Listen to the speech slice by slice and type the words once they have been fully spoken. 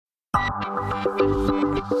Hello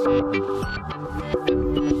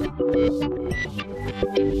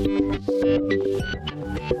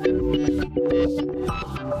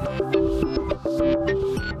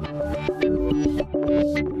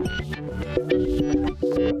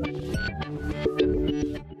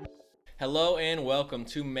and welcome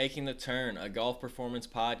to Making the Turn, a golf performance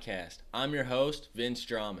podcast. I'm your host, Vince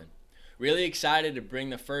Drummond. Really excited to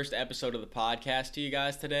bring the first episode of the podcast to you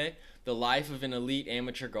guys today, The Life of an Elite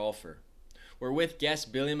Amateur Golfer. We're with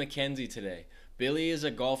guest Billy Mackenzie today. Billy is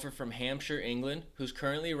a golfer from Hampshire, England, who's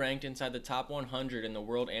currently ranked inside the top 100 in the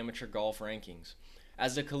World Amateur Golf Rankings.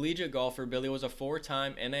 As a collegiate golfer, Billy was a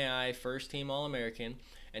four-time NAIA First-Team All-American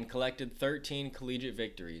and collected 13 collegiate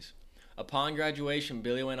victories. Upon graduation,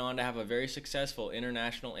 Billy went on to have a very successful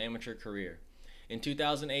international amateur career. In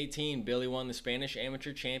 2018, Billy won the Spanish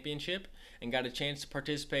Amateur Championship and got a chance to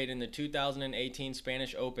participate in the 2018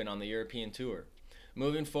 Spanish Open on the European Tour.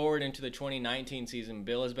 Moving forward into the 2019 season,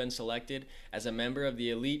 Bill has been selected as a member of the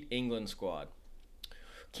Elite England squad.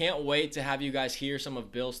 Can't wait to have you guys hear some of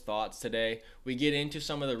Bill's thoughts today. We get into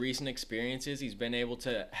some of the recent experiences he's been able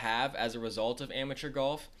to have as a result of amateur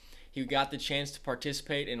golf. He got the chance to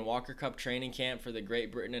participate in Walker Cup training camp for the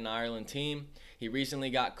Great Britain and Ireland team. He recently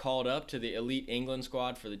got called up to the Elite England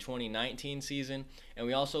squad for the 2019 season. And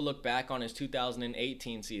we also look back on his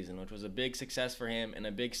 2018 season, which was a big success for him and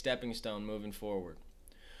a big stepping stone moving forward.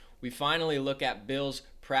 We finally look at Bill's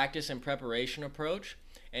practice and preparation approach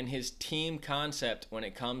and his team concept when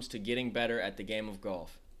it comes to getting better at the game of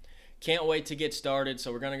golf. Can't wait to get started,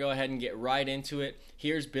 so we're going to go ahead and get right into it.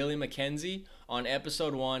 Here's Billy Mackenzie on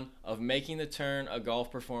episode 1 of Making the Turn, a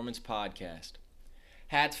Golf Performance Podcast.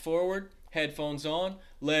 Hats forward, headphones on,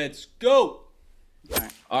 let's go!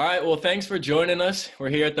 All right, well, thanks for joining us. We're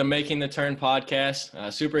here at the Making the Turn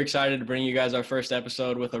podcast. Super excited to bring you guys our first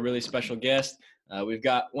episode with a really special guest. We've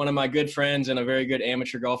got one of my good friends and a very good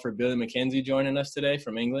amateur golfer, Billy Mackenzie, joining us today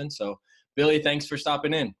from England. So, Billy, thanks for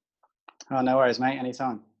stopping in. Oh, no worries, mate.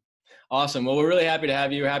 Anytime. Awesome. Well, we're really happy to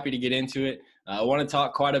have you. We're happy to get into it. I want to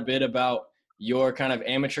talk quite a bit about your kind of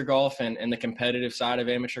amateur golf and the competitive side of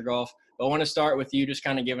amateur golf. But I want to start with you just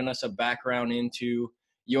kind of giving us a background into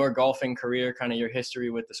your golfing career, kind of your history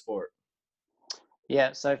with the sport.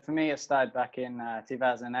 Yeah, so for me, it started back in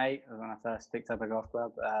 2008 when I first picked up a golf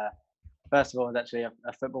club. First of all, I was actually a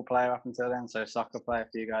football player up until then, so soccer player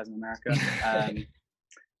for you guys in America.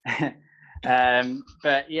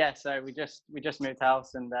 But yeah, so we just moved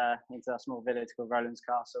house and into a small village called Rowlands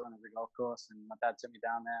Castle, and there's a golf course, and my dad took me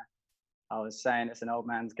down there. I was saying it's an old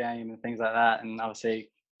man's game and things like that, and obviously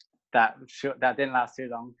that didn't last too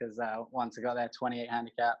long because once I got there, 28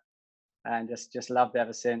 handicap, and just loved it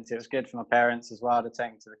ever since. It was good for my parents as well to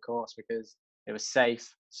take me to the course because it was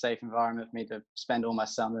safe environment for me to spend all my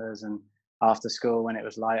summers, and after school when it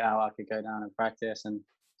was light out, I could go down and practice, and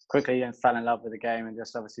quickly fell in love with the game, and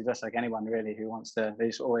just like anyone really who they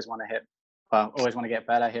just always want to get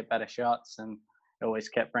better, hit better shots, and it always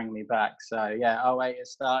kept bringing me back. So yeah, 08 it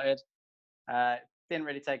started. Didn't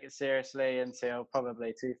really take it seriously until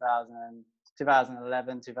probably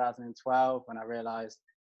 2011, 2012 when I realized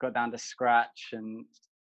got down to scratch, and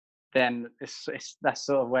then that's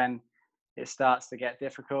sort of when it starts to get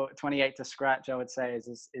difficult. 28 to scratch, I would say,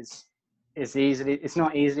 is easily, it's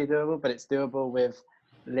not easily doable, but it's doable with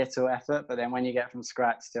little effort. But then when you get from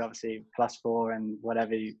scratch to obviously +4 and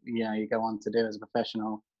whatever you go on to do as a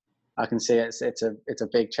professional, I can see it's a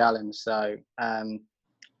big challenge. So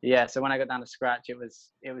yeah, so when I got down to scratch, it was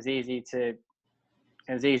easy to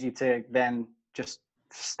then just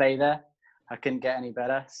stay there. I couldn't get any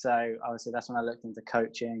better, so obviously that's when I looked into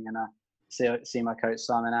coaching, and I see my coach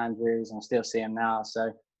Simon Andrews, and I still see him now.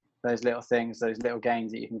 So those little things, those little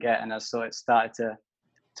gains that you can get, and I saw it started to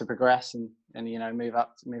progress and move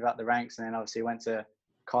up the ranks, and then obviously went to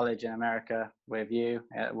college in America with you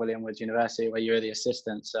at William Woods University, where you were the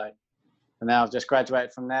assistant. So, and now I've just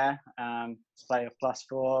graduated from there. Play a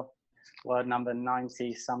 +4, world number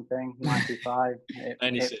 90 something, 95.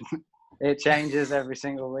 96. It changes every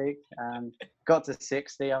single week. Got to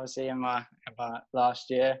 60 obviously in my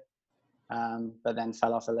last year, but then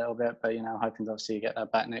fell off a little bit. But hoping to obviously get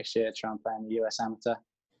that back next year, try and play in the US Amateur.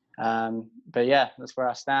 But yeah, that's where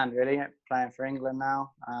I stand really, playing for England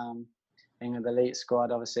now. England Elite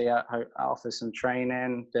squad, obviously I offer some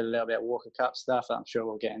training, did a little bit of Walker Cup stuff that I'm sure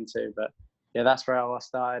we'll get into, but yeah, that's where I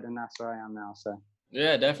started and that's where I am now. So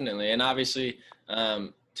yeah, definitely. And obviously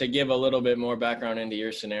to give a little bit more background into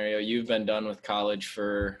your scenario, you've been done with college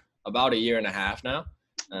for about a year and a half now.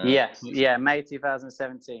 May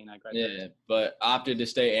 2017 I graduated. Yeah, but opted to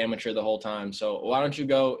stay amateur the whole time. So why don't you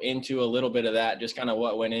go into a little bit of that, just kind of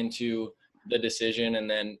what went into the decision, and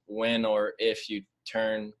then when or if you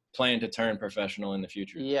plan to turn professional in the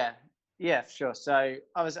future? Yeah, yeah, for sure. So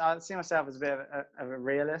I see myself as a bit of a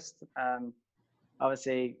realist.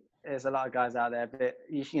 Obviously, there's a lot of guys out there, but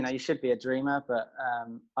you should be a dreamer. But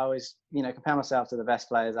I always, compare myself to the best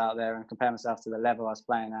players out there and compare myself to the level I was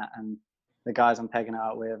playing at and the guys I'm pegging it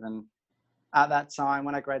up with. And at that time,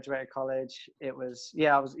 when I graduated college, it was,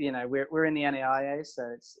 I was, we're in the NAIA,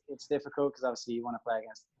 so it's difficult because obviously you want to play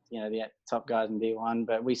against, the top guys in D1,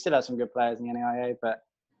 but we still have some good players in the NAIA. But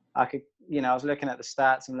I could, I was looking at the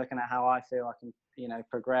stats and looking at how I feel I can,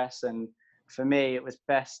 progress. And for me, it was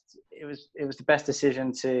best. It was the best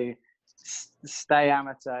decision to stay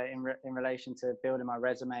amateur in relation to building my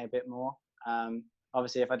resume a bit more.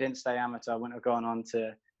 Obviously, if I didn't stay amateur, I wouldn't have gone on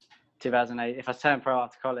to 2008. If I turned pro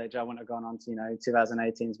after college, I wouldn't have gone on to,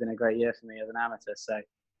 2018 has been a great year for me as an amateur. So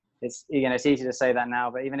it's easy to say that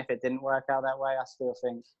now, but even if it didn't work out that way, I still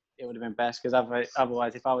think it would have been best, because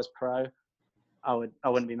otherwise, if I was pro, I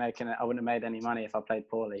wouldn't be making it. I wouldn't have made any money if I played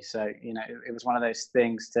poorly. So it was one of those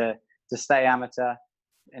things to stay amateur,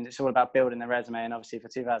 and it's all about building the resume. And obviously for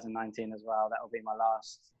 2019 as well, that will be my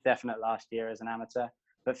definite last year as an amateur.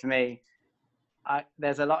 But for me,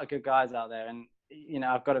 there's a lot of good guys out there, and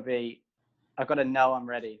I've got to know I'm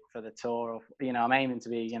ready for the tour. I'm aiming to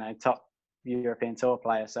be top European tour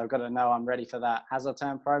player, so I've got to know I'm ready for that as I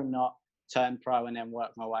turn pro, not turn pro and then work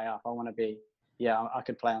my way up. I want to be, I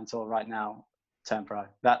could play on tour right now, turn pro.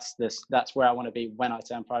 That's where I want to be when I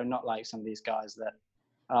turn pro, not like some of these guys that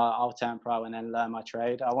I'll turn pro and then learn my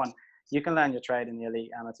trade. You can learn your trade in the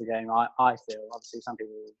elite amateur game. I feel, obviously some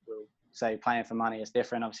people will say playing for money is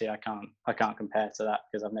different. Obviously I can't compare to that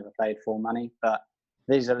because I've never played for money, but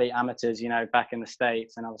these elite amateurs, back in the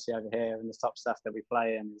States and obviously over here in the top stuff that we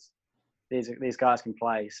play in, these guys can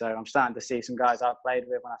play. So I'm starting to see some guys I played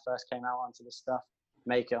with when I first came out onto this stuff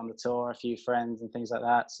make it on the tour, a few friends and things like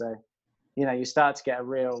that. So, you start to get a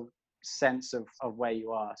real sense of where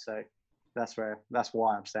you are. So that's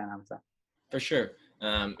why I'm staying amateur. For sure.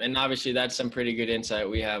 And obviously that's some pretty good insight.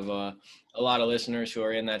 We have a lot of listeners who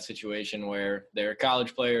are in that situation where they're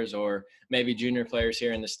college players or maybe junior players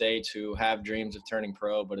here in the States who have dreams of turning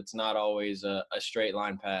pro, but it's not always a straight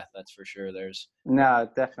line path. That's for sure. No,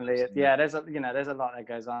 definitely. Yeah. There's a lot that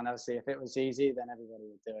goes on. Obviously if it was easy, then everybody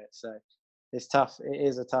would do it. So it's tough. It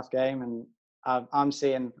is a tough game. And I'm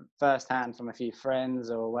seeing firsthand from a few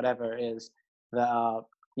friends or whatever it is that are,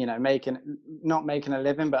 not making a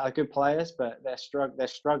living, but are good players, but they're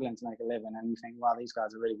struggling to make a living. And you think, wow, these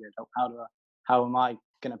guys are really good. How am I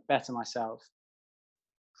going to better myself,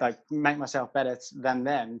 like make myself better than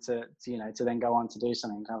them to then go on to do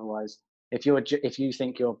something? Otherwise, if you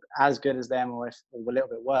think you're as good as them or a little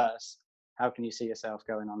bit worse, how can you see yourself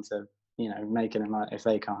going on to, making it if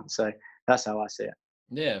they can't? So that's how I see it.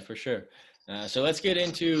 Yeah, for sure. So let's get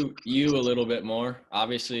into you a little bit more.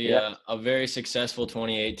 Obviously, a very successful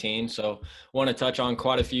 2018. So want to touch on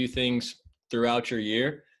quite a few things throughout your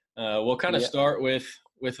year. We'll kind of start with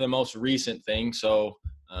the most recent thing. So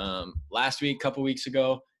last week, couple weeks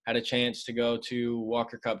ago, had a chance to go to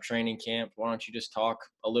Walker Cup training camp. Why don't you just talk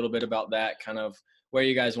a little bit about that, kind of where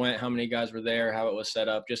you guys went, how many guys were there, how it was set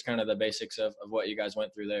up, just kind of the basics of what you guys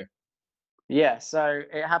went through there. Yeah, so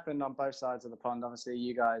it happened on both sides of the pond. Obviously,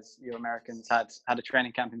 you Americans had a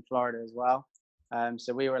training camp in Florida as well.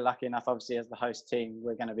 So we were lucky enough, obviously, as the host team,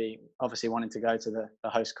 we're going to be obviously wanting to go to the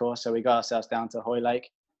host course. So we got ourselves down to Hoylake,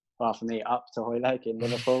 well, for me, up to Hoylake in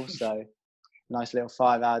Liverpool. So nice little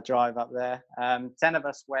 5-hour drive up there. 10 of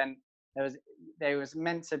us went. There was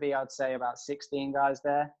meant to be, I'd say, about 16 guys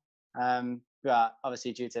there. But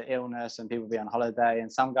obviously, due to illness and people being on holiday,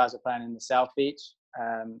 and some guys were playing in the South Beach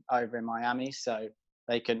over in Miami, so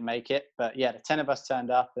they couldn't make it. But yeah, the 10 of us turned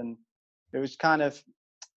up, and it was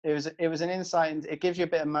it was an insight, and it gives you a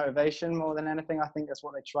bit of motivation more than anything. I think that's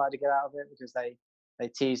what they tried to get out of it, because they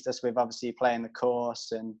teased us with obviously playing the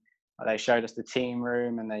course, and they showed us the team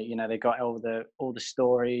room, and they got all the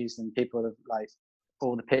stories, and people have like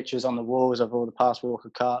all the pictures on the walls of all the past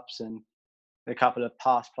Walker Cups, and a couple of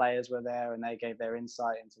past players were there, and they gave their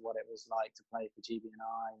insight into what it was like to play for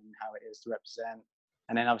GBNI and how it is to represent.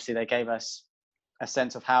 And then obviously they gave us a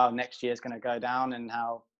sense of how next year is going to go down, and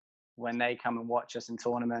how when they come and watch us in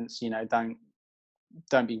tournaments,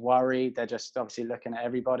 don't be worried. They're just obviously looking at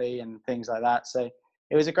everybody and things like that. So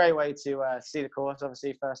it was a great way to see the course,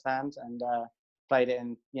 obviously firsthand, and played it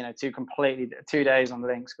in 2 days on the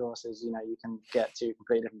links courses. You can get 2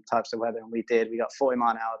 completely different types of weather, and we got 40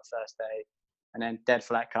 mile an hour the first day, and then dead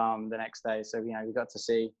flat calm the next day. So we got to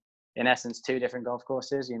see, in essence, 2 different golf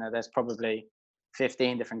courses. There's probably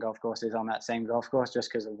 15 different golf courses on that same golf course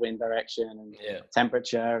just because of wind direction and Yeah.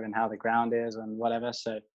 temperature and how the ground is and whatever.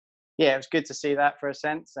 So yeah, it was good to see that for a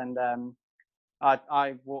sense. And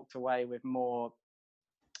I walked away with more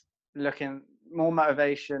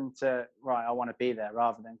motivation to, right, I want to be there,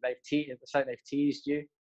 rather than it's like they've teased you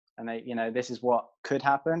and this is what could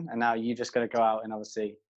happen, and now you just got to go out and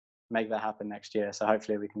obviously make that happen next year. So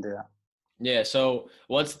hopefully we can do that. Yeah. So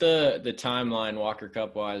what's the timeline Walker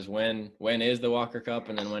Cup wise? When is the Walker Cup,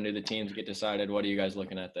 and then when do the teams get decided? What are you guys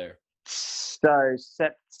looking at there? So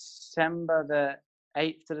September the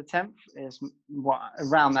 8th to the 10th is what,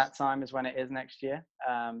 around that time is when it is next year.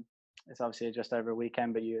 It's obviously just over a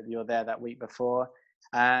weekend, but you're there that week before,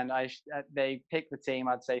 and they pick the team,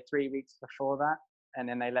 I'd say 3 weeks before that, and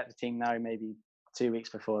then they let the team know maybe 2 weeks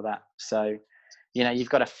before that. So you've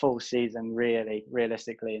got a full season really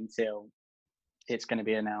realistically until it's going to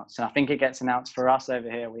be announced. And I think it gets announced for us over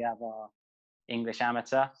here. We have our English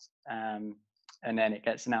amateur, and then it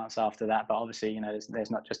gets announced after that. But obviously,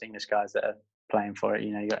 there's not just English guys that are playing for it.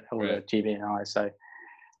 You got all Right. the GB and I. So,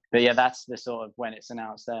 but yeah, that's the sort of when it's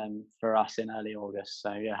announced for us in early August.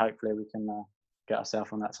 So yeah, hopefully we can get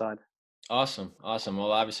ourselves on that side. Awesome.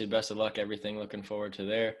 Well, obviously, best of luck. Everything looking forward to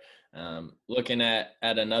there. Looking at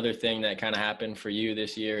another thing that kind of happened for you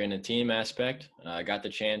this year in a team aspect. I got the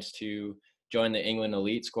chance to join the England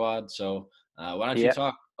elite squad. So why don't you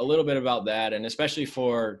talk a little bit about that, and especially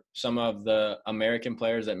for some of the American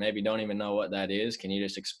players that maybe don't even know what that is, can you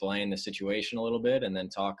just explain the situation a little bit, and then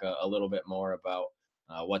talk a little bit more about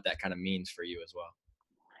what that kind of means for you as well?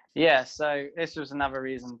 Yeah, so this was another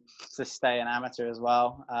reason to stay an amateur as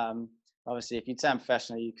well. Obviously, if you turn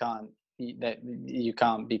professional, you can't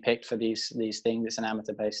be picked for these things. It's an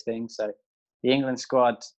amateur-based thing. So the England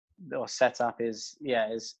squad or setup is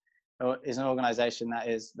an organisation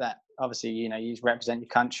that obviously you represent your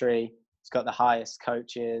country. It's got the highest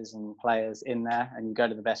coaches and players in there, and you go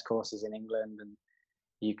to the best courses in England, and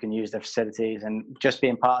you can use the facilities. And just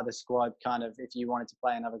being part of the squad, kind of, if you wanted to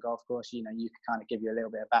play another golf course, you could kind of give you a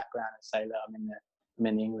little bit of background and say, look, I'm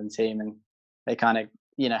in the England team, and they kind of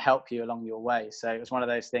help you along your way. So it was one of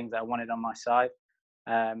those things that I wanted on my side.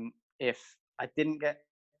 If I didn't get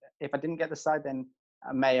the side, then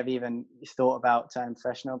I may have even thought about turning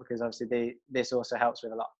professional, because obviously this also helps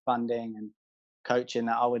with a lot of funding and coaching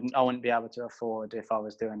that I wouldn't be able to afford if I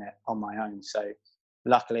was doing it on my own. So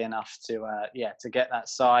luckily enough to get that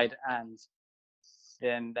side, and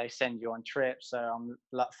then they send you on trips. So I'm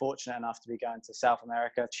fortunate enough to be going to South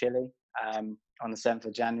America, Chile, on the 7th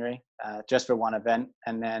of January, just for one event,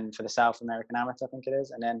 and then for the South American Amateur, I think it is,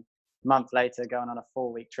 and then a month later going on a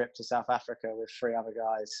 4-week trip to South Africa with 3 other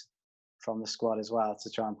guys from the squad as well, to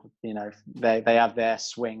try and they have their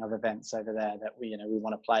swing of events over there that we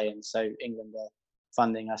want to play in. So England are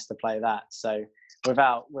funding us to play that. So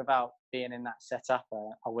without being in that setup,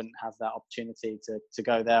 I wouldn't have that opportunity to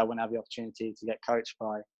go there. I wouldn't have the opportunity to get coached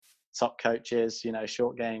by top coaches,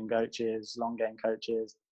 short game coaches, long game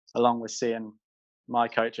coaches, along with seeing my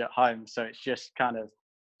coach at home. So it's just kind of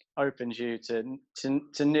opens you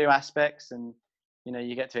to new aspects, and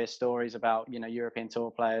you get to hear stories about European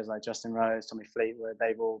tour players like Justin Rose, Tommy Fleetwood.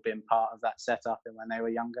 They've all been part of that setup and when they were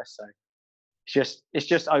younger. So it's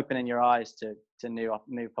just opening your eyes to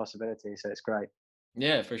new possibilities. So it's great.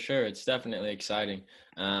 Yeah, for sure. It's definitely exciting.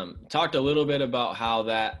 Talked a little bit about how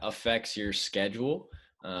that affects your schedule,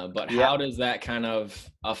 but how does that kind of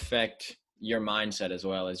affect your mindset as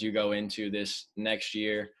well as you go into this next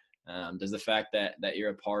year? Does the fact that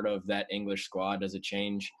you're a part of that English squad, does it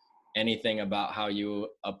change anything about how you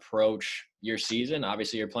approach your season?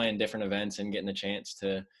 Obviously, you're playing different events and getting the chance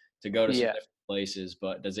to go to some different places,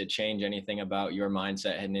 but does it change anything about your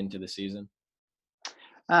mindset heading into the season?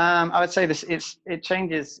 I would say it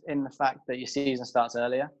changes in the fact that your season starts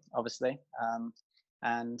earlier, obviously,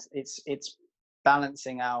 and it's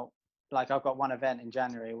balancing out. Like, I've got one event in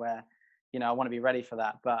January where I want to be ready for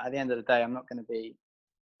that, but at the end of the day,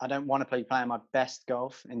 I don't want to be playing my best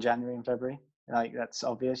golf in January and February. Like, that's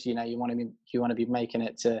obvious. You want to be making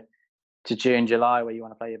it to June, July, where you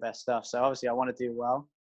want to play your best stuff. So obviously I want to do well,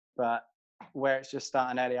 but where it's just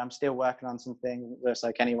starting early, I'm still working on some things just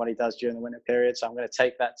like anybody does during the winter period. So I'm going to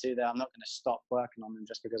take that to there. I'm not going to stop working on them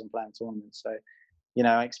just because I'm playing tournaments. So,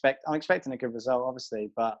 I'm expecting a good result, obviously,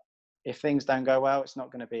 but if things don't go well, it's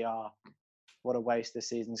not going to be, what a waste this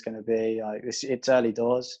season's going to be. Like, it's early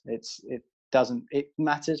doors. It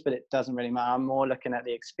matters, but it doesn't really matter. I'm more looking at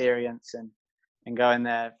the experience and going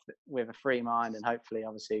there with a free mind, and hopefully,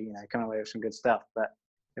 obviously, coming away with some good stuff. But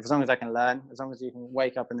as long as I can learn, as long as you can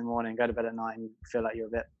wake up in the morning, go to bed at night, and feel like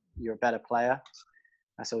you're a better player,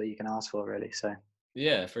 that's all you can ask for, really. So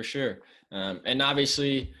Yeah, for sure. And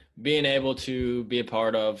obviously, being able to be a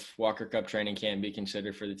part of Walker Cup training camp, be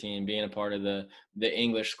considered for the team, being a part of the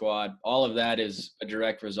English squad, all of that is a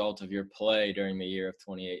direct result of your play during the year of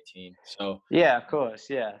 2018. So, Yeah, of course.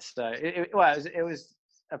 Yeah. So well, it was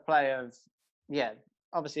a play of, yeah,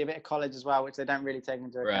 obviously a bit of college as well, which they don't really take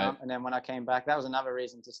into right, account. And then when I came back, that was another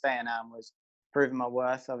reason to stay in Am, was proving my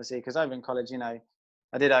worth, obviously, because over in college, I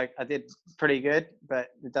did pretty good, but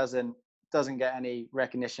it doesn't get any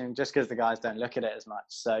recognition just because the guys don't look at it as much.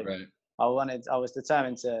 So right, I was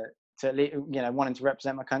determined wanting to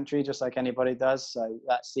represent my country just like anybody does. So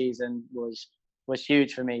that season was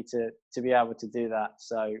huge for me to be able to do that.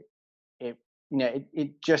 So it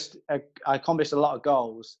it just I accomplished a lot of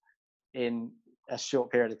goals in a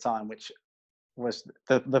short period of time, which was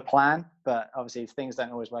the plan. But obviously things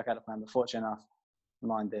don't always work out to plan. But fortunate enough,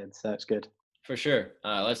 mine did, so it's good. for sure.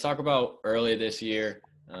 Let's talk about early this year,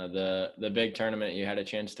 the big tournament you had a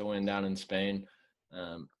chance to win down in Spain.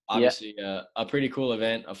 Yeah. Obviously, a pretty cool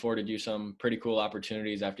event afforded you some pretty cool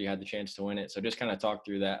opportunities after you had the chance to win it. So just kind of talk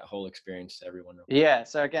through that whole experience to everyone real quick. Yeah.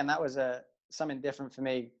 So again, that was a something different for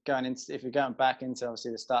me going into, if you're going back into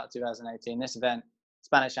obviously the start of 2018. This event,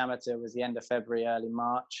 Spanish Amateur, was the end of February, early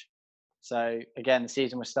March. So again, the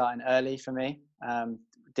season was starting early for me.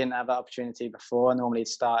 Didn't have that opportunity before. Normally it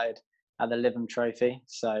started at the Livham Trophy,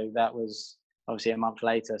 so that was obviously a month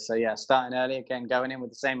later. So yeah, starting early again, going in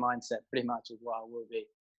with the same mindset pretty much as what I will be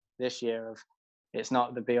this year. Of it's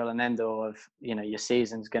not the be all and end all of your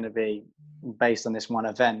season's going to be based on this one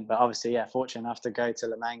event. But obviously, yeah, fortunate enough to go to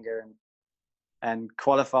La Manga and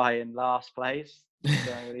qualify in last place.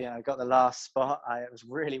 So I got the last spot. It was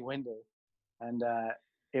really windy, and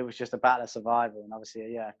it was just a battle of survival. And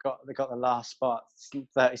obviously, yeah, got the last spot,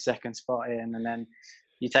 30-second spot in, and then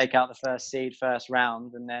you take out the first seed, first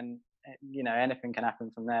round, and then anything can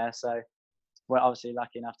happen from there. So we're obviously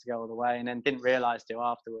lucky enough to go all the way, and then didn't realise till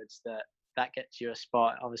afterwards that that gets you a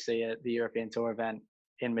spot, obviously, at the European Tour event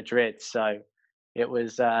in Madrid. So it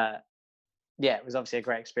was. Yeah, it was obviously a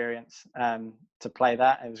great experience to play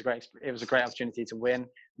that. It was a great. It was a great opportunity to win.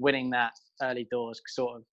 Winning that early doors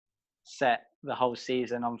sort of set the whole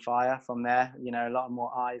season on fire from there. A lot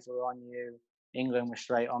more eyes were on you. England was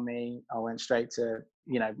straight on me. I went straight to,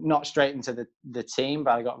 not straight into the team,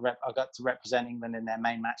 but I got to represent England in their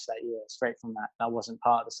main match that year, straight from that. I wasn't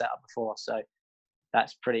part of the setup before. So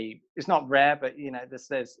that's pretty, it's not rare, but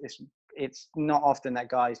it's not often that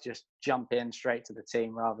guys just jump in straight to the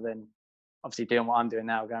team rather than obviously doing what I'm doing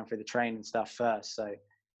now, going through the training stuff first. So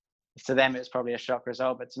to them it's probably a shock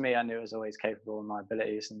result, but to me I knew it was always capable of my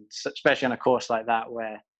abilities, and especially on a course like that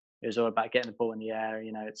where it was all about getting the ball in the air.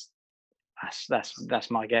 It's that's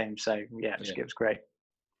my game. So yeah, Yeah. it was great.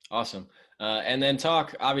 Awesome. And then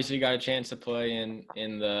talk. Obviously, you got a chance to play in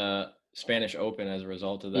the Spanish Open as a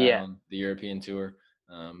result of that Yeah. on the European Tour,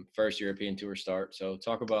 first European Tour start. So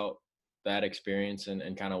talk about that experience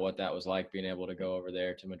and kind of what that was like being able to go over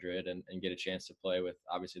there to Madrid and get a chance to play with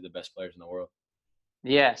obviously the best players in the world.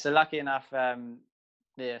 Yeah, so lucky enough,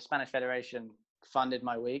 the Spanish Federation funded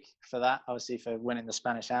my week for that, obviously for winning the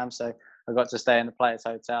Spanish Am. So I got to stay in the Players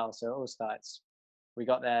Hotel. So it all starts. We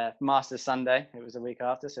got there Masters Sunday. It was a week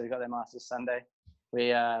after, so we got there Masters Sunday.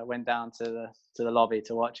 We went down to the lobby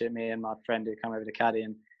to watch it. Me and my friend who come over to caddy,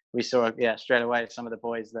 and we saw straight away some of the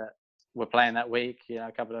boys that were playing that week.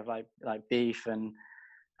 A couple of like Beef and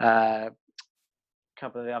a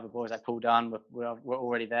couple of the other boys like Paul Dunn were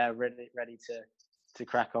already there, ready to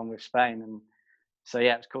crack on with Spain. And so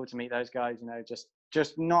yeah, it was cool to meet those guys.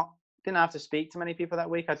 Just not didn't have to speak to many people that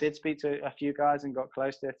week. I did speak to a few guys and got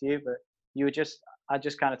close to a few, but I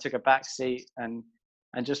just kind of took a back seat and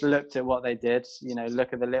just looked at what they did.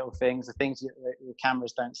 Look at the little things, the things the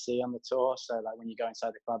cameras don't see on the tour. So like when you go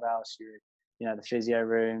inside the clubhouse, the physio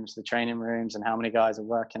rooms, the training rooms, and how many guys are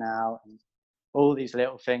working out, and all these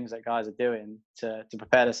little things that guys are doing to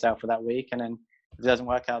prepare themselves for that week. And then if it doesn't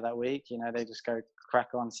work out that week, they just go crack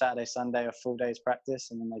on Saturday, Sunday, a full day's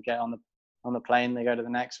practice, and then they get on the plane, they go to the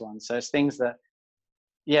next one. So it's things that,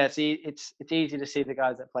 yeah, it's easy to see the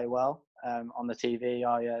guys that play well on the TV.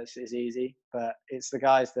 Oh yeah, it's easy, but it's the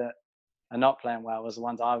guys that are not playing well was the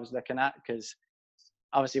ones I was looking at, because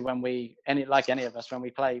obviously like any of us, when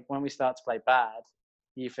we start to play bad,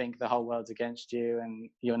 you think the whole world's against you and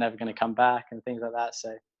you're never going to come back and things like that.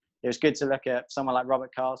 So it was good to look at someone like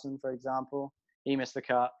Robert Carlson, for example. He missed the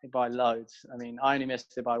cut by loads. I mean, I only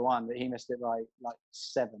missed it by one, but he missed it by like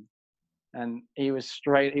 7. And he was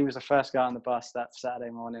the first guy on the bus that Saturday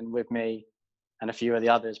morning with me and a few of the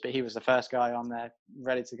others, but he was the first guy on there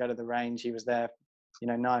ready to go to the range. He was there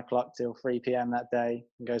 9 o'clock till 3 p.m. that day,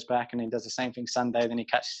 and goes back, and he does the same thing Sunday. Then he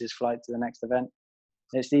catches his flight to the next event.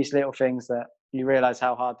 It's these little things that you realize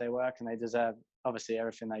how hard they work, and they deserve obviously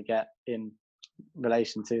everything they get in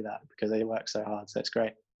relation to that because they work so hard. So it's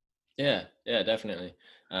great. Yeah, yeah, definitely.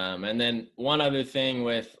 And then one other thing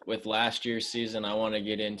with last year's season, I want to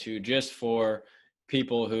get into just for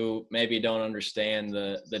people who maybe don't understand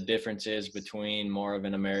the differences between more of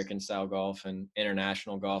an American style golf and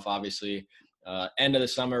international golf. Obviously, end of the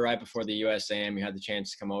summer, right before the USAM, you had the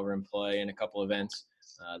chance to come over and play in a couple events,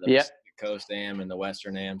 the Yeah. Pacific Coast Am and the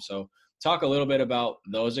Western Am. So talk a little bit about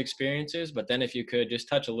those experiences, but then if you could just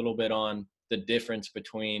touch a little bit on the difference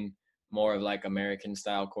between more of like American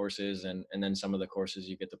style courses and then some of the courses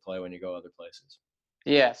you get to play when you go other places.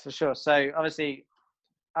 Yeah, for sure. So obviously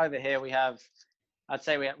over here I'd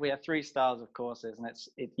say we have three styles of courses,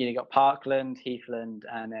 and you got Parkland, Heathland,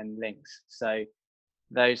 and then Links. So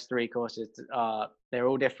those three courses they're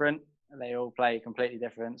all different. They all play completely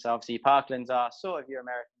different. So obviously Parklands are sort of your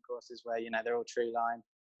American courses where they're all tree line,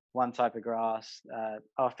 one type of grass.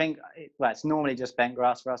 I think it's normally just bent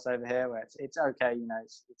grass for us over here, where it's okay.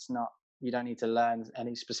 It's not, you don't need to learn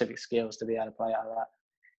any specific skills to be able to play out of that.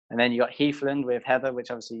 And then you got Heathland with Heather,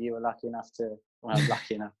 which obviously you were lucky enough to. Well,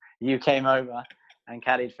 lucky enough, you came over and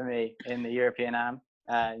caddied for me in the European Am.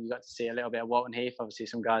 You got to see a little bit of Walton Heath. Obviously,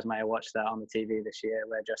 some guys may have watched that on the TV this year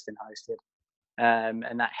where Justin hosted.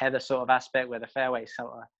 And that Heather sort of aspect where the fairways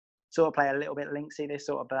sort of play a little bit linksy, they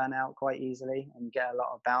sort of burn out quite easily and you get a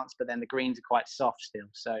lot of bounce, but then the greens are quite soft still.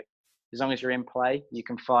 So as long as you're in play, you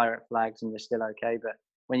can fire at flags and you're still okay. But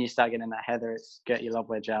when you start getting that Heather, it's get your lob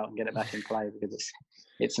wedge out and get it back in play because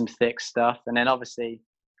it's some thick stuff. And then obviously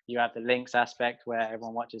you have the links aspect where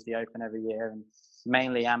everyone watches the Open every year, and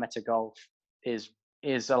mainly amateur golf is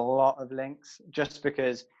a lot of links, just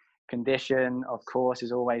because condition of course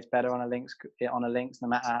is always better on a links no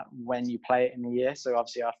matter when you play it in the year. So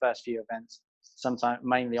obviously our first few events sometimes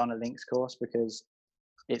mainly on a links course because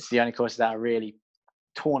it's the only courses that are really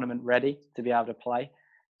tournament ready to be able to play.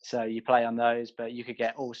 So you play on those, but you could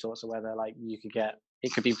get all sorts of weather. Like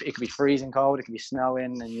it could be freezing cold, it could be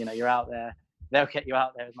snowing, and you're out there. They'll get you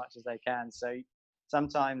out there as much as they can. So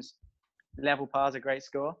sometimes level par is a great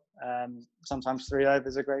score. Sometimes 3 over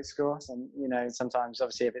is a great score. Sometimes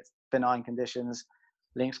obviously if it's benign conditions,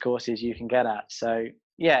 links courses you can get at. So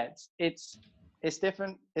yeah, it's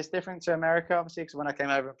different. It's different to America obviously, because when I came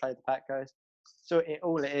over and played the Pat Coast, so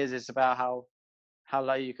all it is about how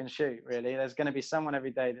low you can shoot. Really, there's going to be someone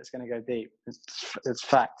every day that's going to go deep. It's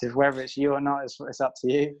fact. Whether it's you or not, it's up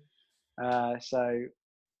to you. So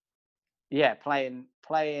yeah, playing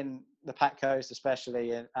the Pat Coast,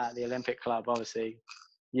 especially at the Olympic Club, obviously,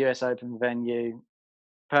 US Open venue,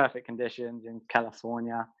 perfect conditions in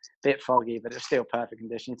California, bit foggy, but it's still perfect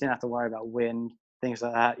conditions. You didn't have to worry about wind, things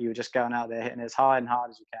like that. You were just going out there hitting as high and hard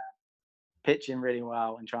as you can, pitching really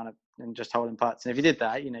well and just holding putts. And if you did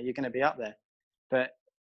that, you're going to be up there. But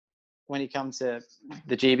when you come to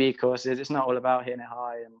the GB courses, it's not all about hitting it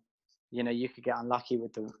high, and you could get unlucky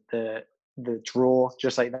with the draw,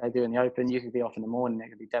 just like they do in the Open. You could be off in the morning, it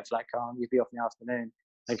could be dead flat calm. You could be off in the afternoon,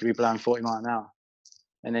 they could be blowing 40 miles an hour.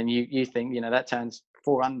 And then you think, that turns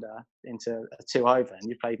 4 under into a 2 over, and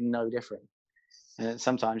you played no different. And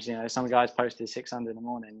sometimes, some guys posted 6 under in the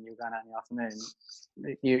morning, and you're going out in the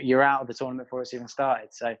afternoon. You're out of the tournament before it's even started.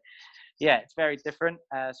 So, yeah, it's very different.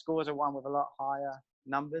 Scores are won with a lot higher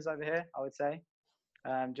numbers over here, I would say,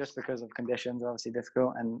 just because of conditions are obviously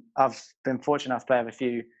difficult. And I've been fortunate enough to play with a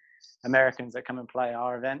few Americans that come and play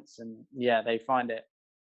our events, and yeah, they find it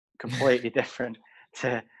completely different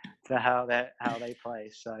to how they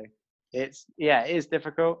play. So it is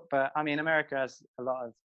difficult, but I mean America has a lot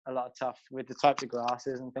of tough with the types of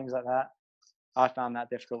grasses and things like that. I found that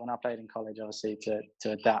difficult when I played in college, obviously,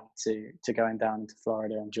 to adapt to going down to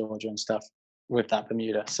Florida and Georgia and stuff with that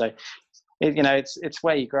Bermuda. So it's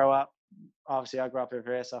where you grow up. Obviously I grew up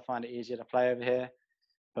over here, so I find it easier to play over here,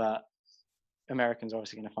 but Americans are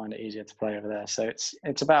obviously going to find it easier to play over there. So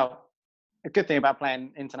it's about, a good thing about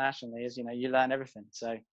playing internationally is you learn everything.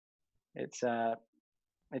 So it's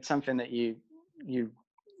something that you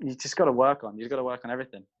just got to work on. You've got to work on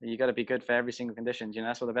everything. You got to be good for every single condition.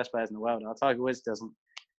 That's what the best players in the world are. Tiger Woods doesn't.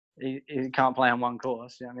 He can't play on one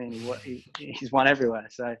course. I mean, he's won everywhere.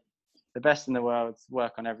 So the best in the world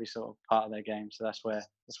work on every sort of part of their game. So that's where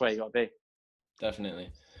you got to be. Definitely.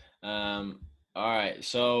 All right,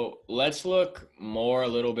 so let's look a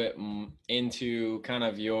little bit into kind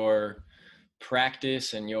of your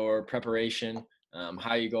practice and your preparation,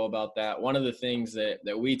 how you go about that. One of the things that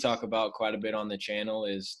we talk about quite a bit on the channel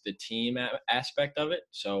is the team aspect of it.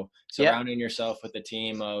 So surrounding yourself with a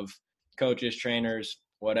team of coaches, trainers,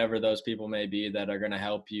 whatever those people may be that are going to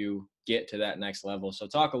help you get to that next level. So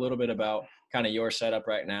talk a little bit about kind of your setup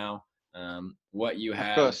right now, what you Of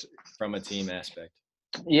have course. from a team aspect.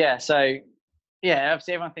 Yeah. So yeah,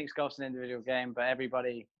 obviously everyone thinks golf's an individual game, but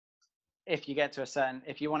everybody, if you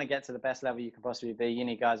want to get to the best level you can possibly be, you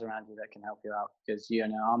need guys around you that can help you out. Because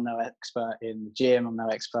I'm no expert in the gym, I'm no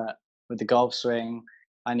expert with the golf swing.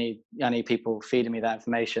 I need people feeding me that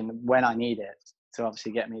information when I need it to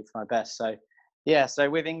obviously get me to my best. So yeah, so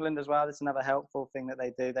with England as well, it's another helpful thing that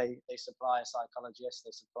they do. They supply a psychologist,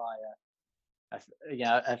 they supply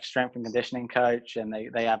a strength and conditioning coach, and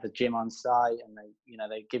they have a gym on site, and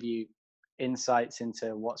they give you insights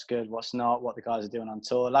into what's good, what's not, what the guys are doing on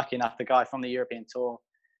tour. Lucky enough, the guy from the European Tour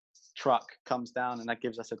truck comes down and that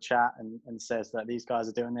gives us a chat and says that these guys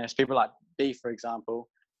are doing this. People like B, for example,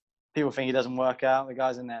 people think he doesn't work out. The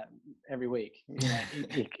guy's in there every week.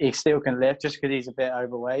 He still can lift just because he's a bit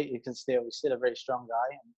overweight. He's still a very strong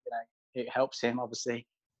guy, and it helps him obviously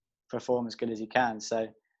perform as good as he can. So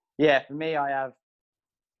yeah, for me,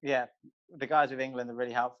 the guys with England are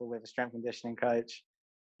really helpful with a strength conditioning coach.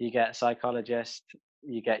 You get a psychologist,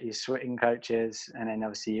 you get your swing coaches, and then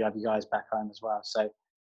obviously you have your guys back home as well. So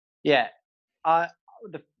yeah,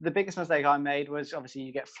 the biggest mistake I made was obviously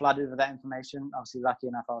you get flooded with that information. Obviously, lucky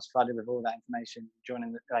enough, I was flooded with all that information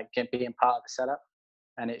being part of the setup,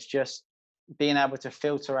 and it's just being able to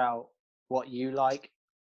filter out what you like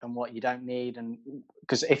and what you don't need. And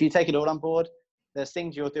because if you take it all on board, there's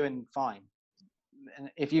things you're doing fine. And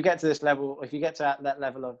if you get to this level, if you get to that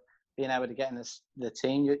level of being able to get in the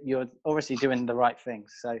team, you're obviously doing the right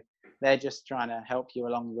things. So they're just trying to help you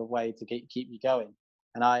along your way to keep you going.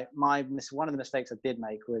 And one of the mistakes I did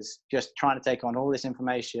make was just trying to take on all this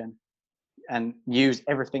information and use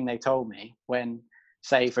everything they told me when,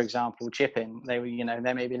 say, for example, chipping, there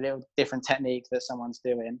may be a little different technique that someone's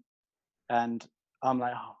doing. And I'm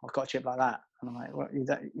like, oh, I've got a chip like that. And I'm like, well,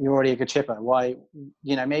 you're already a good chipper. Why,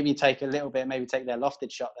 maybe take a little bit, maybe take their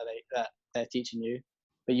lofted shot that they're teaching you,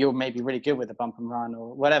 but you're maybe really good with the bump and run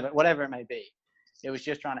or whatever it may be. It was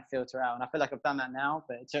just trying to filter out. And I feel like I've done that now,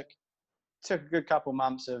 but it took a good couple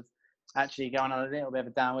months of actually going on a little bit of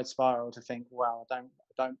a downward spiral to think, well,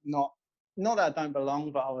 not that I don't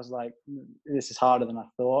belong, but I was like, this is harder than I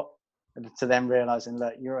thought. And to them realizing,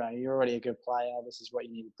 look, you're already a good player. This is what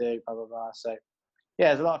you need to do, blah, blah, blah. So yeah,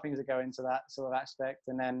 there's a lot of things that go into that sort of aspect.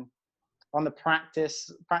 And then on the practice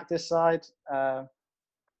side, a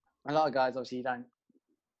lot of guys, obviously, you don't,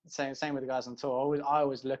 same with the guys on tour. I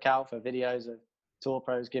always look out for videos of tour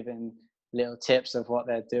pros giving little tips of what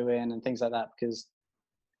they're doing and things like that, because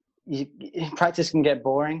practice can get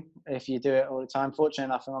boring if you do it all the time. Fortunate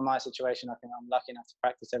enough, in my situation, I think I'm lucky enough to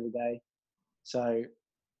practice every day. So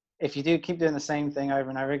if you do keep doing the same thing over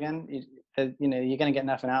and over again, you're going to get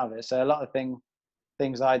nothing out of it. So a lot of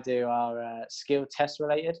things I do are skill test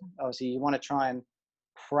related. Obviously, you want to try and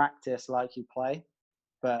practice like you play,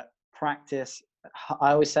 but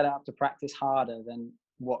I always set it up to practice harder than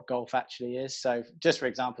what golf actually is. So just for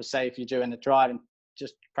example, say if you're doing a drive and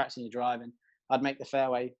just practicing your driving, I'd make the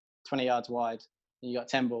fairway 20 yards wide. You got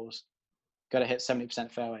 10 balls, got to hit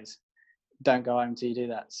 70% fairways. Don't go home until you do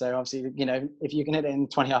that. So obviously, if you can hit it in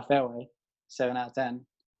 20-yard fairway, 7 out of 10,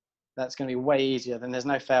 that's going to be way easier than there's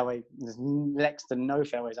next to no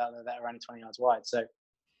fairways out there that are only 20 yards wide. So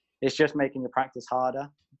it's just making your practice harder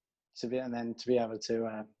to be able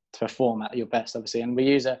to perform at your best, obviously. And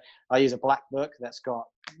I use a black book that's got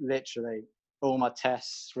literally all my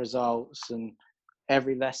tests, results, and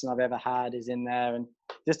every lesson I've ever had is in there. And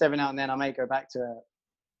just every now and then I may go back to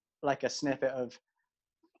a snippet of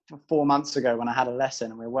 4 months ago when I had a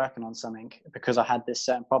lesson and we were working on something because I had this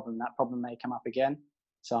certain problem. That problem may come up again.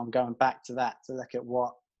 So I'm going back to that to look at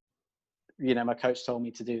what, my coach told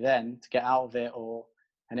me to do then to get out of it,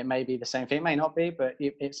 and it may be the same thing. It may not be, but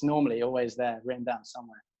it's normally always there written down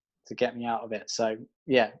somewhere to get me out of it. So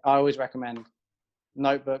yeah, I always recommend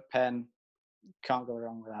notebook, pen. Can't go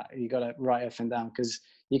wrong with that. You got to write everything down because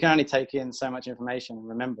you can only take in so much information and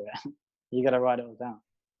remember it. You got to write it all down.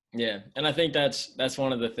 Yeah, and I think that's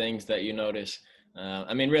one of the things that you notice.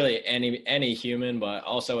 Really any human, but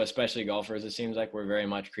also especially golfers. It seems like we're very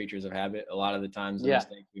much creatures of habit. A lot of the times the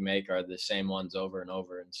mistakes we make are the same ones over and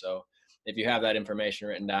over. And so if you have that information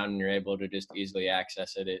written down and you're able to just easily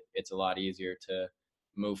access it, it's a lot easier to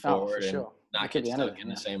move forward and not get stuck in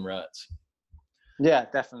the same ruts. Yeah,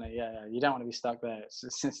 definitely. Yeah. You don't want to be stuck there.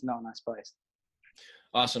 It's not a nice place.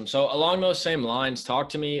 Awesome. So along those same lines, talk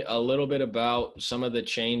to me a little bit about some of the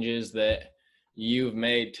changes that you've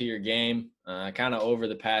made to your game kind of over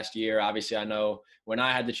the past year. Obviously, I know when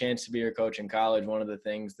I had the chance to be your coach in college, one of the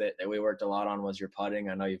things that we worked a lot on was your putting.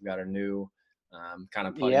 I know you've got a new kind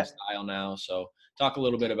of putting Yeah. style now. So talk a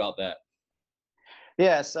little bit about that.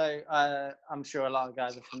 Yeah. So I'm sure a lot of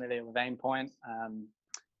guys are familiar with aim point.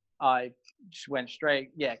 I just went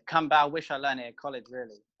straight, yeah, Kumbao. Wish I learned it at college,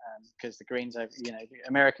 really, because the greens are,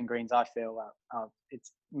 American greens, I feel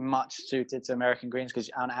it's much suited to American greens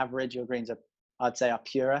because on average, your greens are, I'd say, are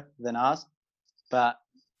purer than ours. But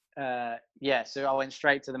yeah, so I went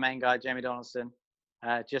straight to the main guy, Jamie Donaldson.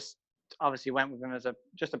 Just obviously went with him as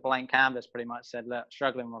just a blank canvas, pretty much. Said, look,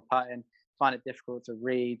 struggling with putting, find it difficult to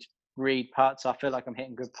read putts. I feel like I'm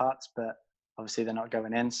hitting good putts, but obviously they're not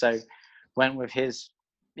going in. So went with his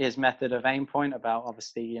method of aim point about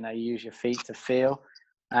obviously you use your feet to feel.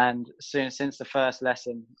 And since the first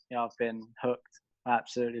lesson, I've been hooked. I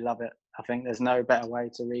absolutely love it. I think there's no better way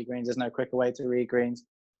to read greens. There's no quicker way to read greens.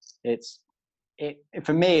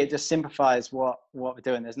 For me, it just simplifies what we're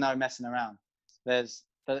doing. There's no messing around. It's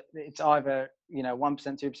either 1%,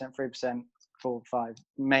 2%, 3%, 4, 5,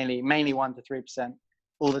 mainly 1 to 3%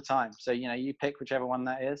 all the time. So you pick whichever one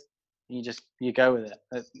that is, and you go with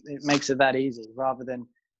it. It makes it that easy, rather than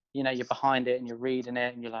you're behind it and you're reading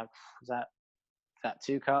it and you're like, is that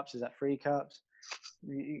 2 cups? Is that 3 cups?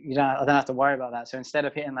 I don't have to worry about that. So instead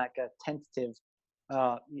of hitting like a tentative,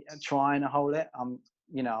 trying to hold it, I'm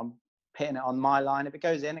hitting it on my line. If it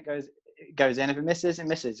goes in, it goes in. If it misses, it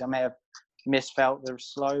misses. I may have misfelt the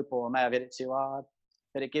slope, or I may have hit it too hard,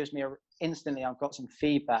 but it gives me instantly, I've got some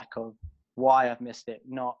feedback of why I've missed it,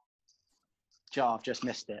 not I've just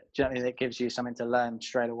missed it. Do you know what I mean? It gives you something to learn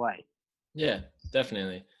straight away. Yeah,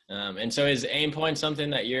 definitely. And so is aim point something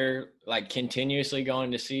that you're like continuously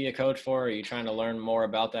going to see a coach for? Are you trying to learn more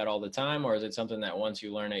about that all the time, or is it something that once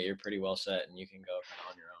you learn it, you're pretty well set and you can go kind of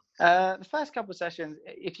on your own? The first couple of sessions,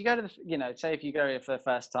 if you go to say if you go for the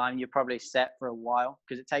first time, you're probably set for a while,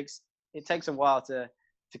 because it takes a while to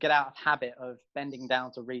get out of habit of bending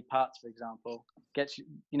down to read putts, for example. Gets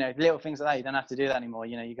little things like that. You don't have to do that anymore.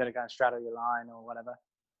 You got to go and straddle your line or whatever.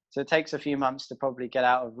 So it takes a few months to probably get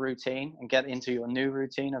out of routine and get into your new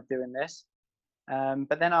routine of doing this.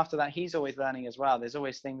 But then after that, he's always learning as well. There's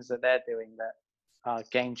always things that they're doing that are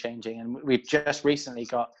game changing. And we've just recently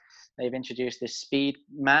they've introduced this speed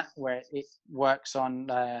mat where it works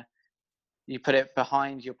on, you put it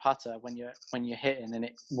behind your putter when you're hitting, and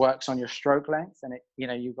it works on your stroke length. And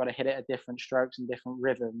you've got to hit it at different strokes and different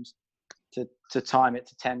rhythms to time it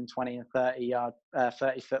to 10, 20 and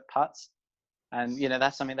 30-foot putts. And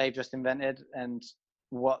that's something they've just invented, and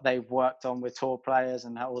what they've worked on with tour players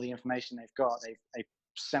and all the information they've got, they've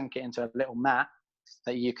sunk it into a little mat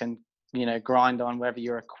that you can grind on, whether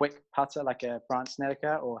you're a quick putter like a Brian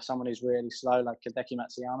Snedeker or someone who's really slow like Hideki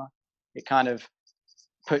Matsuyama. It kind of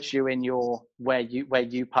puts you in where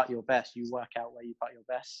you putt your best. You work out where you putt your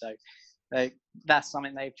best. So that's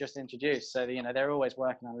something they've just introduced. So they're always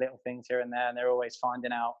working on little things here and there, and they're always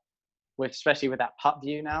finding out, especially with that putt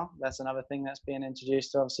view now. That's another thing that's being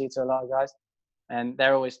introduced obviously to a lot of guys, and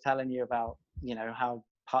they're always telling you about how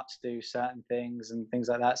putts do certain things and things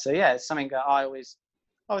like that. So yeah, it's something that I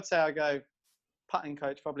would say I go putting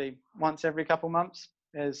coach probably once every couple months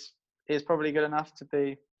is probably good enough to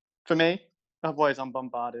be for me. Otherwise I'm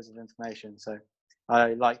bombarded with information, so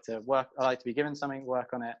I like to be given something, work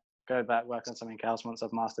on it, go back, work on something else once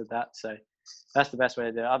I've mastered that. So that's the best way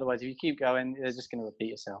to do it. Otherwise, if you keep going, you're just going to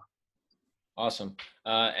repeat yourself. Awesome.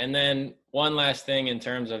 And then one last thing in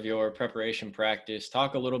terms of your preparation practice,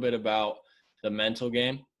 talk a little bit about the mental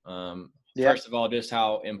game. First of all, just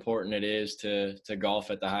how important it is to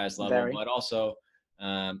golf at the highest level, but also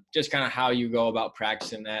just kind of how you go about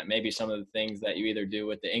practicing that, maybe some of the things that you either do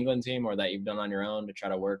with the England team or that you've done on your own to try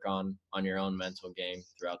to work on your own mental game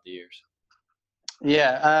throughout the years.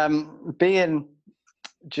 Yeah. Being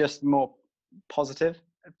just more positive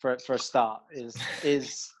for a start is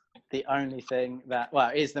the only thing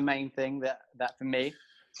is the main thing that for me,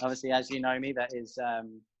 obviously, as you know me, that is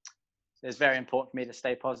very important for me to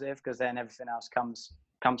stay positive, because then everything else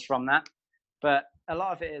comes from that. But a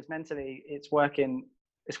lot of it is mentally. It's working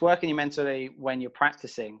you mentally when you're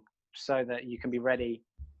practicing, so that you can be ready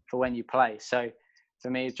for when you play. So for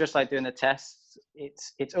me, it's just like doing the tests.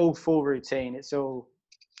 It's all full routine. It's all,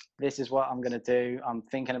 this is what I'm going to do. I'm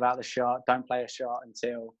thinking about the shot. Don't play a shot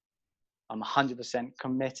until I'm 100%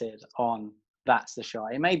 committed on that's the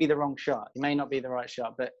shot. It may be the wrong shot. It may not be the right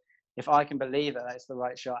shot, but if I can believe that that's the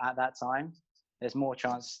right shot at that time, there's more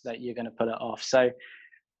chance that you're going to put it off. So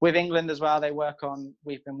with England as well, I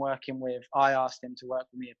asked him to work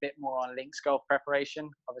with me a bit more on links golf preparation,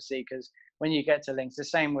 obviously, because when you get to links, the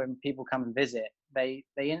same when people come and visit, they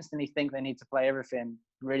instantly think they need to play everything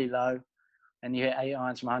really low, and you hit 8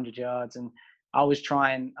 irons from 100 yards. And I was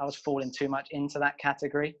falling too much into that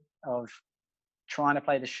category of trying to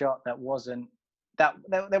play the shot that wasn't that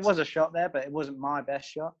there was a shot there, but it wasn't my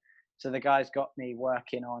best shot. So the guys got me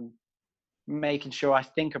working on making sure I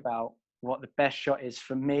think about what the best shot is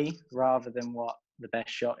for me rather than what the best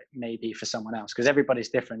shot may be for someone else, because everybody's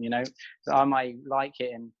different, you know. So I might like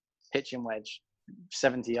it in pitching wedge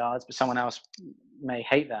 70 yards, but someone else may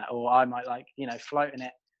hate that. Or I might like, you know, floating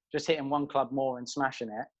it, just hitting one club more and smashing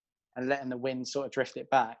it and letting the wind sort of drift it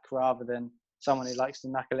back rather than someone who likes to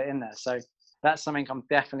knuckle it in there. So that's something I'm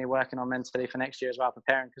definitely working on mentally for next year as well,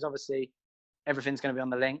 preparing, because obviously everything's going to be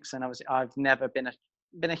on the links, and obviously I've never been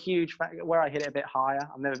a huge fan where I hit it a bit higher.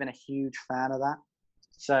 I've never been a huge fan of that.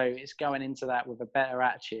 So it's going into that with a better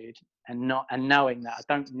attitude and knowing that I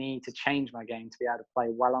don't need to change my game to be able to play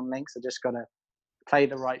well on links. I just got to play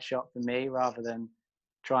the right shot for me rather than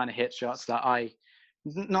trying to hit shots that I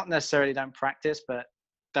not necessarily don't practice, but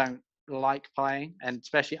don't like playing. And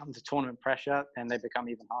especially under tournament pressure, and they become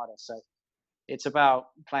even harder. So it's about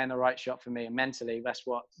playing the right shot for me, and mentally, that's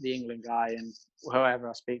what the England guy and whoever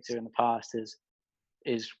I speak to in the past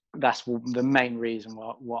that's the main reason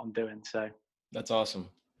what I'm doing. So that's awesome.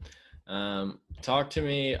 Talk to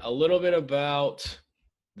me a little bit about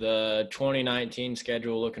the 2019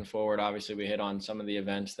 schedule looking forward. Obviously, we hit on some of the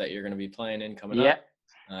events that you're going to be playing in coming up,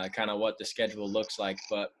 kind of what the schedule looks like.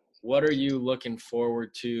 But what are you looking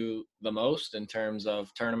forward to the most in terms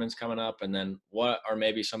of tournaments coming up? And then what are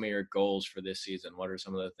maybe some of your goals for this season? What are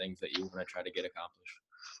some of the things that you want to try to get accomplished?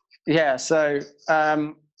 Yeah, so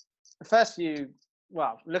the first few,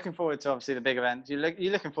 well, looking forward to obviously the big events. You're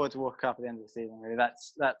looking forward to World Cup at the end of the season. Really,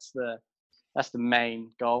 that's the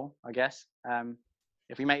main goal, I guess.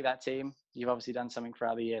 If we make that team, you've obviously done something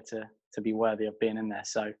throughout the year to be worthy of being in there.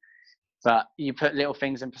 So, but you put little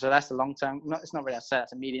things in. So that's the long term. It's not really a set.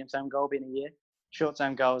 It's a medium term goal being a year. Short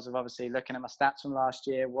term goals of obviously looking at my stats from last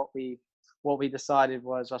year. What we decided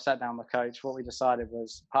was, I sat down with my coach. What we decided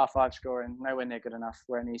was par 5 scoring nowhere near good enough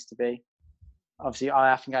where it needs to be. Obviously,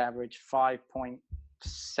 I think I average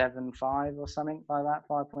 5.75 or something like that,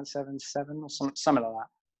 5.77 or something like that.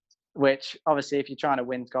 Which obviously, if you're trying to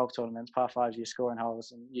win golf tournaments, par 5s, you're scoring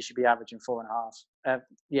holes, and you should be averaging 4.5.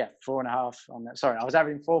 4.5 on that. Sorry, I was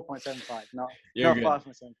averaging 4.75, not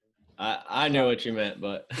 5.75. I knew what you meant,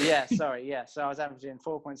 but yeah. So I was averaging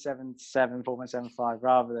 4.77, 4.75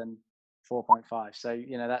 rather than 4.5. So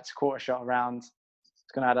that's a quarter shot around. It's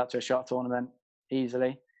going to add up to a shot tournament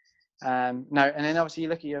easily. And then obviously you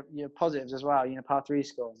look at your positives as well. Par 3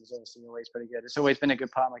 scoring is obviously always pretty good. It's always been a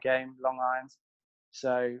good part of my game, long irons.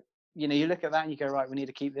 So you look at that and you go, right, we need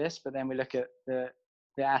to keep this. But then we look at the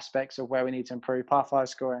aspects of where we need to improve. Par 5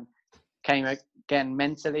 scoring came again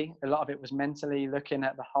mentally. A lot of it was mentally looking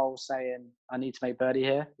at the hole, saying I need to make birdie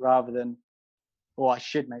here rather than, or I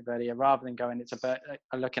should make birdie here, rather than going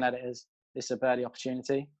looking at it as it's a birdie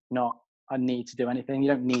opportunity, not I need to do anything.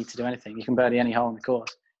 You don't need to do anything. You can birdie any hole on the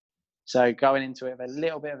course. So going into it with a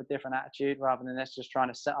little bit of a different attitude rather than us just trying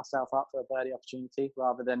to set ourselves up for a birdie opportunity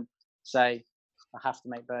rather than say, I have to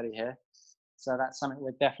make birdie here. So that's something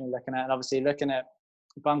we're definitely looking at. And obviously looking at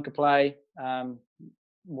bunker play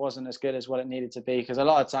wasn't as good as what it needed to be, because a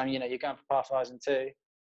lot of time, you're going for par 5s and 2,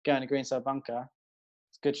 going to greenside bunker,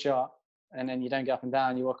 it's a good shot, and then you don't get up and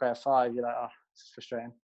down, you walk away at 5, you're like, oh, this is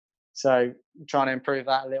frustrating. So trying to improve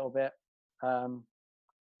that a little bit. And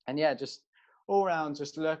yeah, just all round,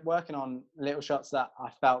 just working on little shots that I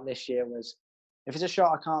felt this year was, if it's a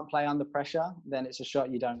shot I can't play under pressure, then it's a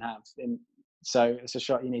shot you don't have. So it's a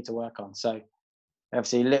shot you need to work on. So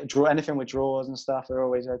obviously anything with draws and stuff are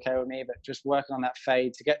always okay with me, but just working on that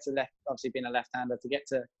fade to get to left, obviously being a left-hander, to get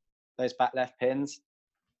to those back left pins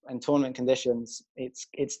in tournament conditions, it's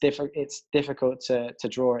difficult to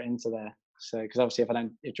draw it into there. So, because obviously if I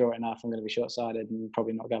don't draw it enough, I'm going to be short-sided and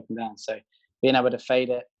probably not go up and down. So being able to fade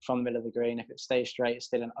it from the middle of the green, if it stays straight, it's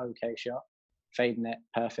still an okay shot. Fading it,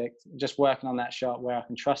 perfect. Just working on that shot where I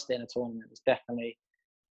can trust it in a tournament is definitely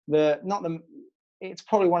it's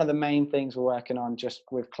probably one of the main things we're working on, just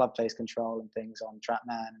with club face control and things on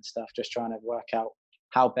TrackMan and stuff, just trying to work out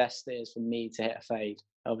how best it is for me to hit a fade.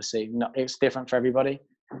 Obviously, it's different for everybody.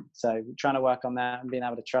 So trying to work on that and being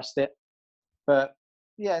able to trust it. But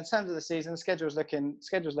yeah, in terms of the season, schedule's looking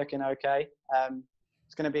okay.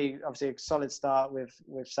 It's going to be obviously a solid start with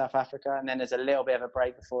South Africa, and then there's a little bit of a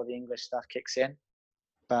break before the English stuff kicks in.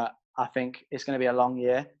 But I think it's going to be a long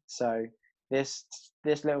year. So this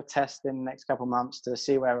little test in the next couple of months to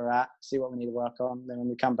see where we're at, see what we need to work on. Then when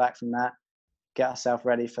we come back from that, get ourselves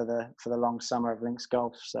ready for the long summer of links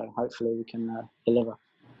golf. So hopefully we can deliver.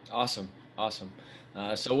 Awesome.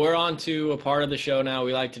 So we're on to a part of the show now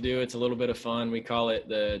we like to do. It's a little bit of fun. We call it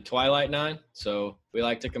the Twilight Nine. So we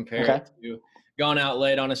like to compare it to going out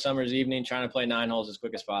late on a summer's evening trying to play 9 holes as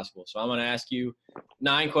quick as possible. So I'm going to ask you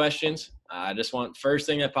 9 questions. I just want first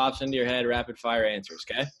thing that pops into your head, rapid fire answers,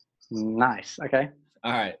 okay? Nice. Okay.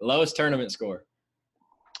 All right. Lowest tournament score.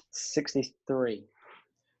 63.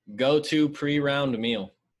 Go-to pre-round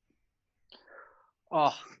meal.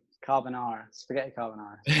 Oh, carbonara. Spaghetti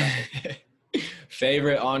carbonara.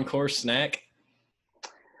 Favorite on-course snack.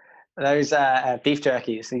 Those beef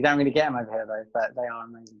jerkies. You don't really get them over here though, but they are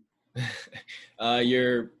amazing.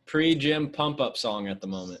 Your pre-gym pump-up song at the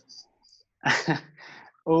moment.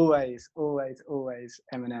 Always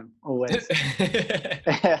Eminem. Always.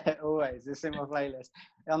 Always. It's in my playlist.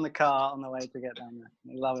 On the car on the way to get down there.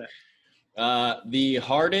 I love it. The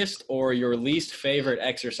hardest or your least favorite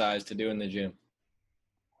exercise to do in the gym?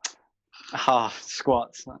 Oh,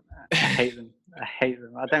 squats. I hate them.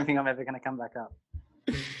 I don't think I'm ever going to come back up.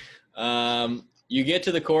 You get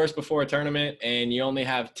to the course before a tournament and you only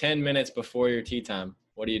have 10 minutes before your tee time.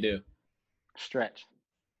 What do you do? Stretch.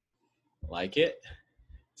 Like it.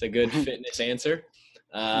 It's a good fitness answer.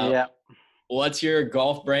 Yeah. What's your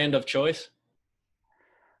golf brand of choice?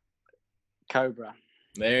 Cobra.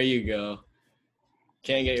 There you go.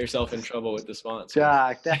 Can't get yourself in trouble with the sponsor.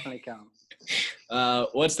 Yeah, definitely can't.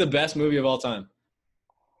 What's the best movie of all time?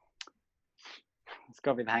 It's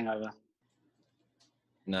got to be The Hangover.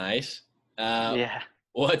 Nice. Yeah.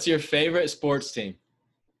 What's your favorite sports team?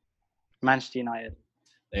 Manchester United.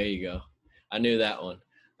 There you go. I knew that one.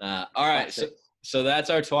 All right. So that's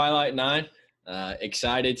our Twilight 9.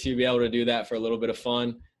 Excited to be able to do that for a little bit of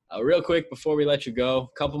fun. Real quick before we let you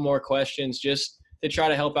go, a couple more questions just to try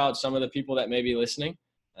to help out some of the people that may be listening.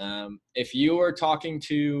 If you were talking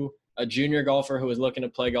to a junior golfer who is looking to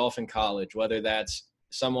play golf in college, whether that's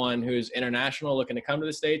someone who's international looking to come to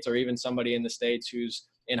the States or even somebody in the States who's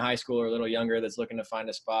in high school or a little younger that's looking to find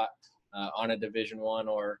a spot on a Division I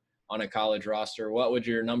or on a college roster, what would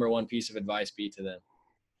your number one piece of advice be to them?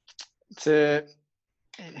 To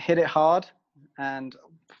hit it hard and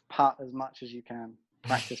putt as much as you can.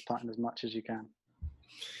 Practice putting as much as you can.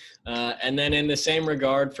 And then in the same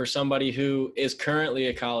regard, for somebody who is currently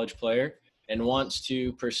a college player and wants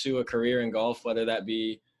to pursue a career in golf, whether that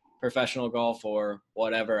be professional golf or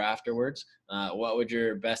whatever afterwards, what would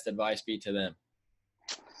your best advice be to them?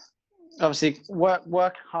 Obviously,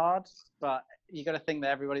 work hard, but you got to think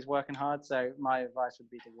that everybody's working hard. So my advice would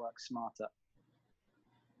be to work smarter.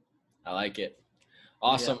 I like it.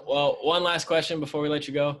 Awesome. Yeah. Well, one last question before we let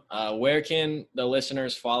you go. Where can the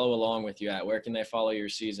listeners follow along with you at? Where can they follow your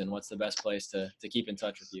season? What's the best place to keep in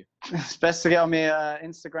touch with you? It's best to get on me.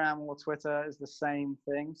 Instagram or Twitter is the same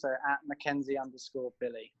thing. So at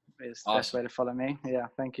Mackenzie_Billy is the best way to follow me. Yeah,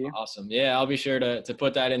 thank you. Awesome. Yeah, I'll be sure to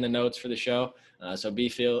put that in the notes for the show. So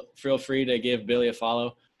feel free to give Billy a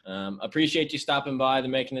follow. Appreciate you stopping by the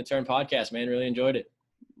Making the Turn podcast, man. Really enjoyed it.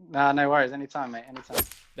 No worries. Anytime, mate. Anytime.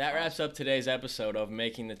 That wraps up today's episode of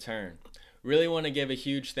Making the Turn. Really want to give a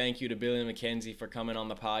huge thank you to Billy McKenzie for coming on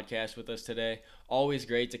the podcast with us today. Always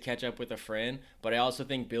great to catch up with a friend, but I also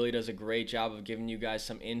think Billy does a great job of giving you guys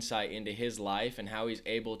some insight into his life and how he's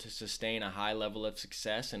able to sustain a high level of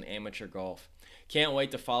success in amateur golf. Can't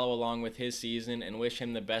wait to follow along with his season and wish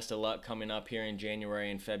him the best of luck coming up here in January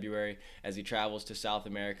and February as he travels to South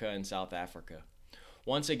America and South Africa.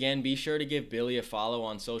 Once again, be sure to give Billy a follow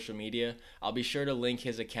on social media. I'll be sure to link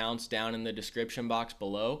his accounts down in the description box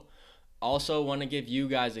below. Also, want to give you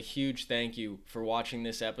guys a huge thank you for watching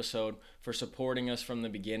this episode, for supporting us from the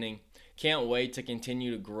beginning. Can't wait to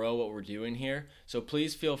continue to grow what we're doing here. So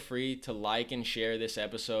please feel free to like and share this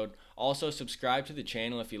episode. Also, subscribe to the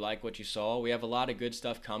channel if you like what you saw. We have a lot of good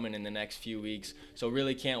stuff coming in the next few weeks. So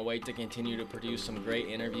really can't wait to continue to produce some great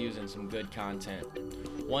interviews and some good content.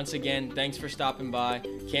 Once again, thanks for stopping by.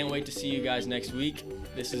 Can't wait to see you guys next week.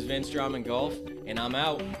 This is Vince Drummond Golf, and I'm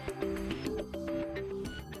out.